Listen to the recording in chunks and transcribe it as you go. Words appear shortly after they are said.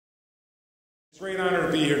Great honor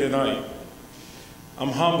to be here tonight. I'm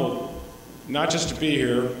humbled, not just to be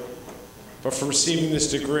here, but for receiving this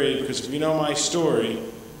degree, because if you know my story,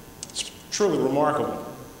 it's truly remarkable.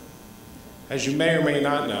 As you may or may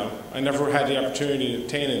not know, I never had the opportunity to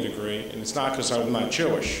obtain a degree, and it's not because I'm not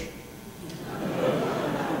Jewish.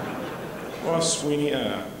 Well, Sweeney,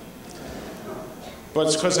 but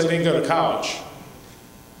it's because I didn't go to college.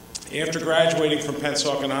 After graduating from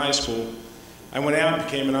Pennsauken High School, I went out and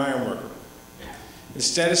became an ironworker.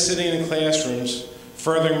 Instead of sitting in classrooms,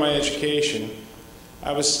 furthering my education,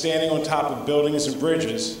 I was standing on top of buildings and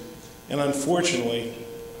bridges, and unfortunately,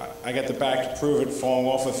 I got the back to prove it, falling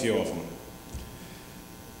off a few of them.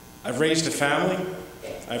 I've raised a family.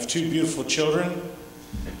 I have 2 beautiful children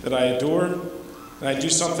that I adore, and I do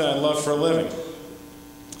something I love for a living.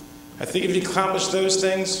 I think if you accomplish those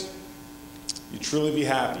things, you'd truly be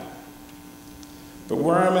happy. But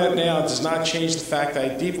where I'm at now does not change the fact that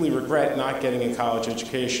I deeply regret not getting a college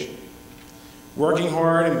education. Working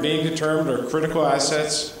hard and being determined are critical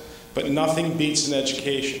assets, but nothing beats an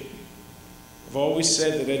education. I've always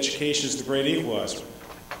said that education is the great equalizer.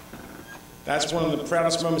 That's one of the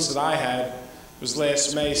proudest moments that I had was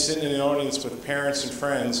last May, sitting in the audience with parents and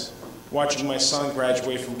friends, watching my son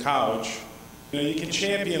graduate from college. You know, you can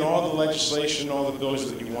champion all the legislation, all the bills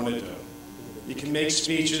that you want to do. You can make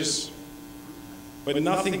speeches, but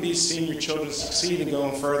nothing beats seeing your children succeed and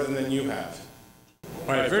going further than you have.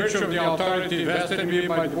 By virtue of the authority vested in me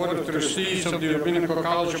by the Board of Trustees of the Rabbinical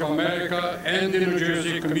College of America and the New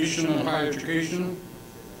Jersey Commission on Higher Education,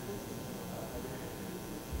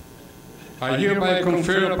 I hereby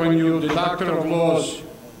confer upon you the Doctor of Laws,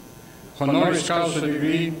 Honorary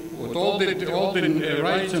degree, with all the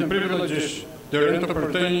rights and privileges therein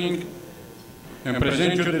pertaining, and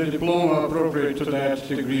present you the diploma appropriate to that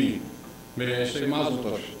degree. May I say Mazel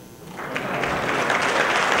Tov.